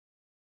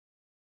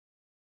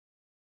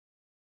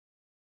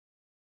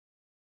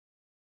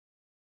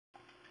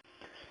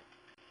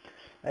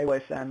Hey,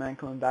 West Sandman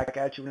coming back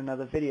at you with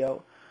another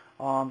video.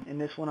 In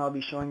this one, I'll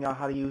be showing y'all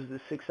how to use the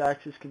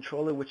SIXAXIS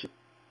Controller with your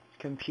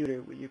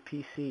computer, with your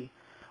PC.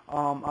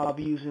 I'll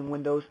be using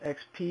Windows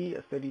XP,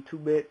 a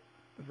 32-bit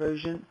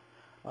version.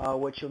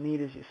 What you'll need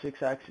is your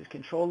SIXAXIS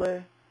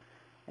Controller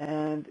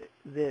and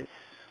this.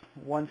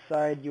 One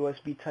side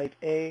USB Type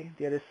A,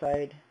 the other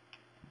side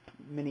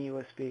mini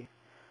USB.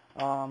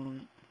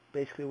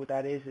 Basically what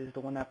that is the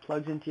one that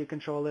plugs into your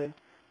controller.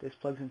 This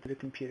plugs into the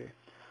computer.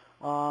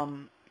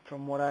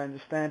 From what I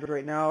understand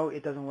right now,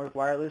 it doesn't work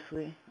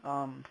wirelessly.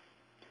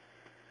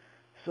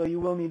 So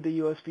you will need the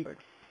USB cord.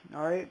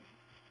 Alright,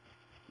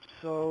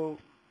 so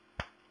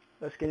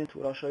let's get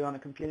into it. I'll show you on the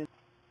computer.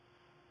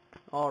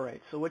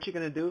 Alright, so what you're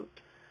going to do,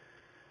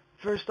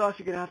 first off,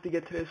 you're going to have to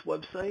get to this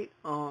website.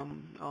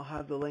 I'll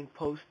have the link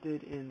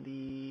posted in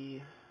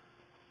the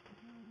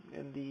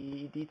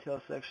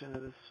details section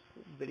of this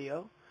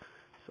video.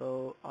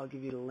 So I'll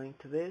give you the link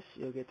to this.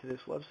 You'll get to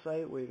this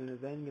website. What you're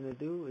then going to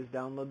do is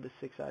download the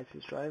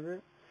SIXAXIS driver.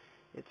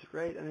 It's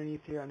right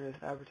underneath here under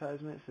this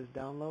advertisement. It says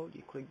download.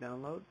 You click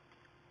download.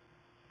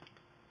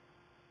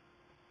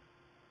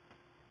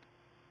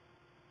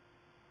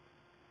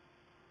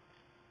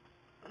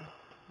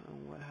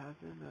 And what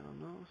happened? I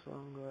don't know. So I'm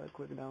going to go ahead and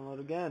click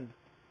download again.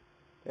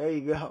 There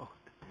you go.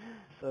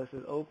 So it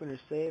says open or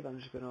save. I'm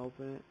just going to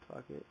open it.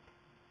 Fuck it.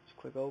 Just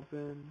click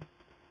open.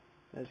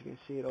 As you can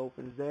see, it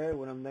opens there.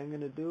 What I'm then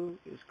going to do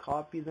is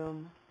copy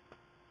them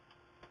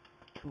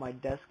to my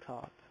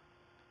desktop.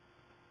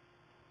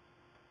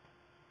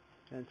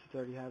 And since I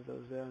already have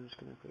those there, I'm just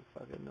going to click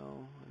fuck it,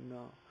 no, and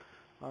no.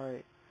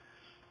 Alright.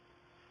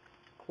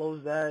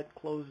 Close that,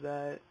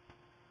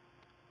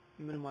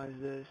 minimize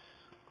this,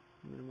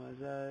 minimize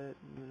that,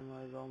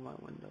 minimize all my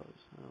windows.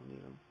 I don't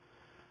need them.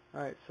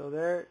 Alright, so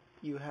there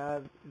you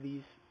have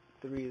these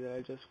three that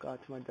I just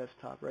got to my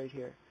desktop right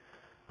here.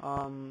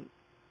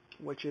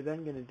 What you're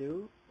then going to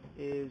do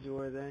is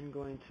you're then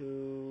going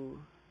to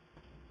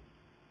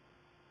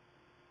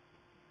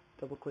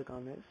double click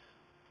on this.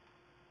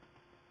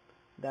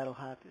 That'll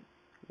happen.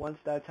 Once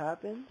that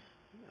happens,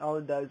 all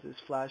it does is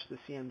flash the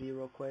CMD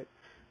real quick.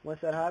 Once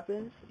that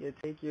happens, you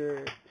take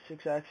your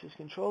SIXAXIS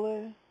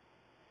controller,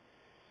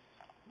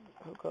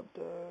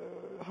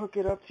 hook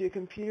it up to your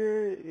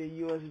computer,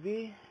 your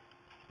USB,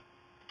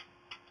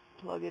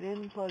 plug it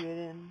in.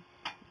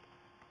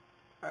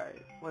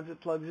 Alright, once it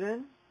plugs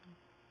in,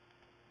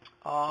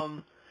 I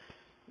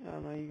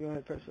don't know, you go ahead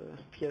and press the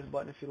PS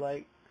button if you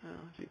like,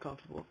 if you're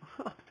comfortable.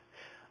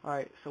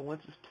 Alright, so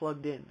once it's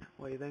plugged in,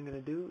 what you're then going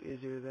to do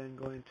is you're then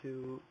going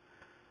to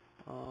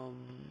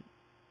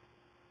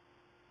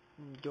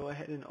go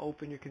ahead and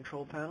open your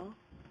control panel.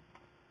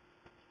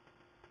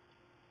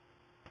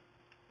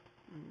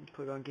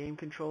 Click on game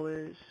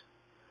controllers,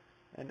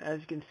 and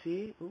as you can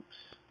see,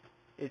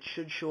 it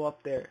should show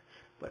up there,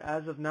 but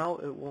as of now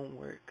it won't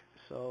work,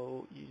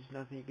 so there's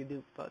nothing you can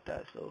do about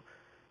that. So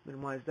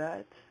minimize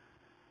that.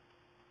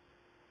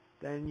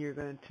 Then you're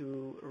going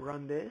to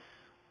run this.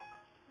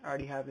 I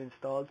already have it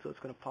installed, so it's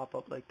going to pop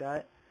up like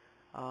that.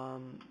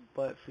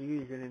 But for you,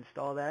 you're going to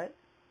install that.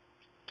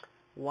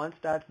 Once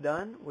that's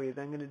done, what you're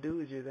then going to do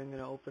is you're then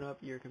going to open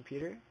up your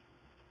computer.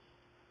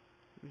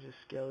 Let me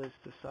just scale this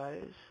to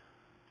size.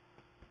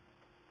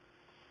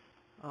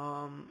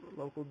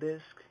 Local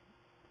disk.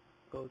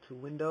 Go to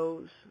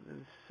Windows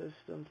and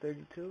System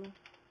 32.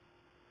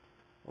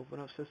 Open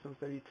up System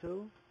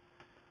 32.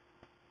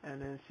 And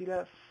then see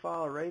that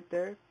file right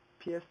there,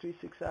 PS3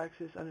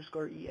 SIXAXIS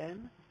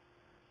 _EN.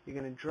 You're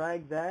going to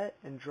drag that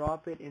and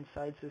drop it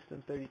inside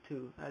System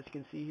 32. As you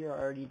can see here, I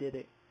already did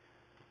it.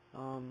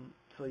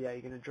 So yeah, you're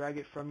going to drag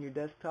it from your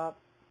desktop,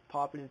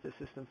 pop it into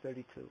System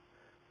 32.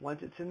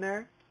 Once it's in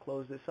there,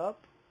 close this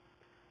up,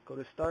 go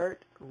to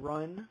Start,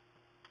 Run,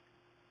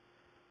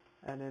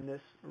 and then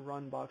this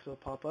Run box will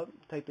pop up.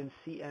 Type in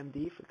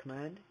CMD for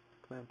command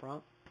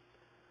prompt.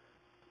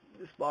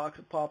 This box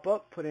will pop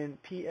up, put in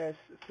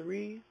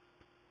PS3.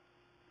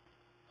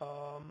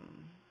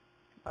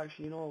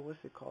 Actually, you know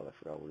what's it called? I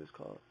forgot what it's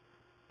called.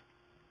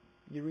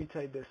 You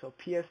retype this. So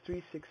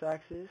PS3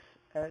 SIXAXIS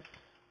SIXAXIS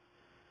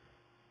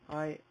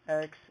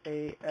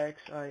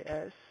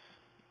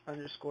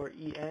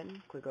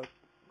 _EN.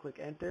 Click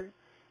enter,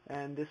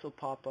 and this will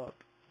pop up.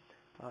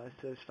 It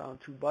says found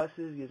 2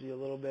 buses. Gives you a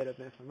little bit of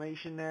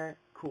information there.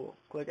 Cool.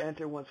 Click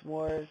enter once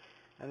more,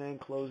 and then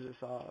close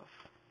this off.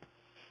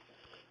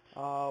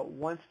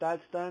 Once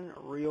that's done,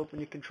 reopen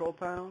your control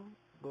panel.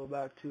 Go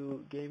back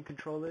to game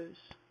controllers.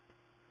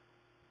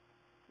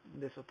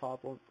 This will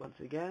pop up once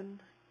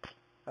again.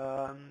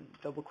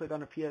 Double click on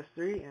the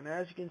PS3, and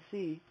as you can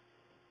see,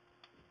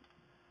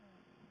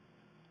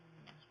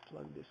 let's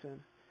plug this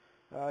in.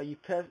 You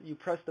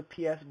press the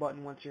PS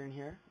button once you're in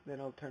here, then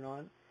it'll turn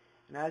on.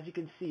 And as you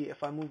can see,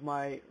 if I move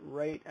my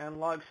right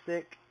analog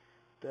stick,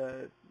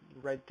 the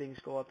red things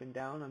go up and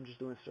down. I'm just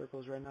doing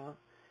circles right now.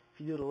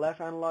 If you do the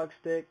left analog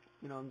stick,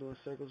 I'm doing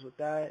circles with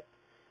that.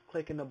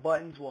 Clicking the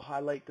buttons will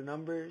highlight the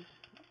numbers.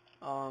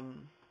 So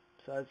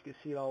as you can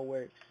see, it all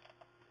works.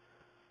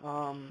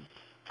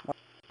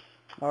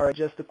 Alright,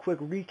 just a quick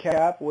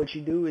recap. What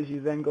you do is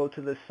you then go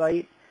to the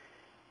site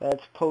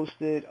that's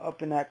posted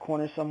up in that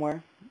corner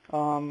somewhere.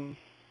 So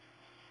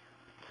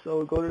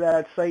go to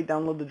that site,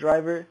 download the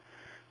driver,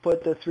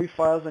 put the 3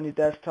 files on your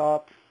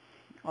desktop.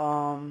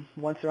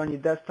 Once they're on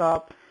your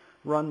desktop,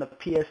 run the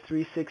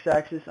PS3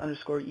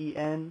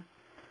 SIXAXIS_EN.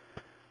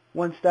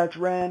 Once that's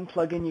ran,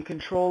 plug in your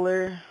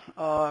controller,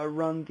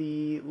 run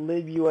the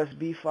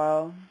lib_USB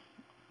file.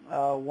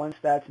 Once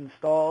that's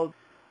installed,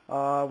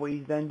 what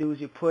you then do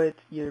is you put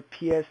your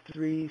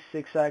PS3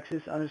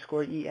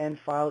 SIXAXIS_EN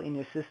file in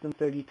your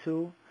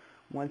System32.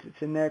 Once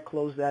it's in there,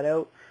 close that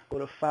out. Go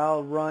to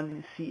File,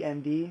 Run,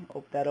 CMD.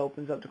 That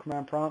opens up the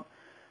command prompt.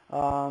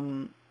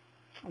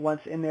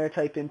 Once in there,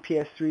 type in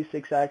PS3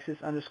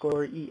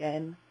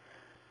 SIXAXIS_EN.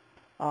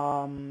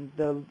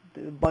 The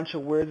bunch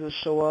of words will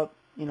show up.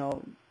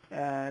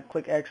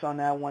 Click X on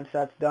that once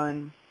that's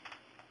done.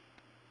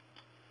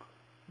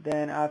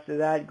 Then after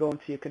that, go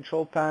into your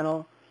control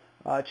panel.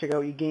 Check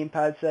out your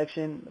gamepad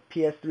section. The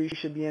PS3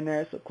 should be in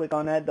there, so click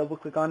on that, double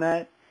click on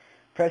that.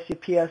 Press your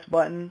PS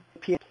button,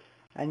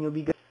 and you'll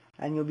be good.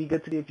 And you'll be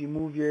good to do. If you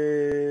move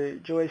your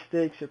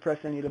joysticks or press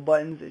any of the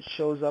buttons, it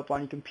shows up on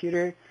your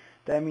computer.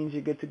 That means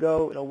you're good to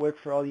go. It'll work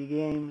for all your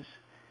games.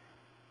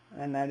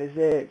 And that is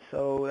it.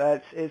 So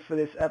that's it for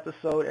this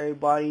episode.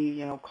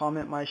 Everybody,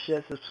 comment my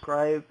shit,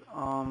 subscribe.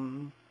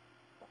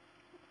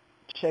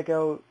 Check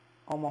out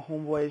all my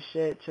homeboys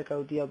shit. Check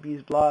out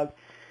DLB's blog.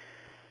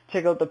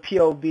 Check out the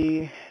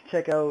POB.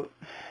 Check out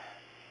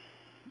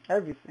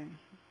everything.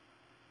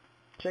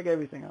 Check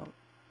everything out.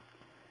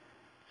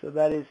 So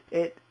that is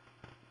it.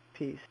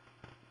 Peace.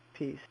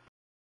 Peace.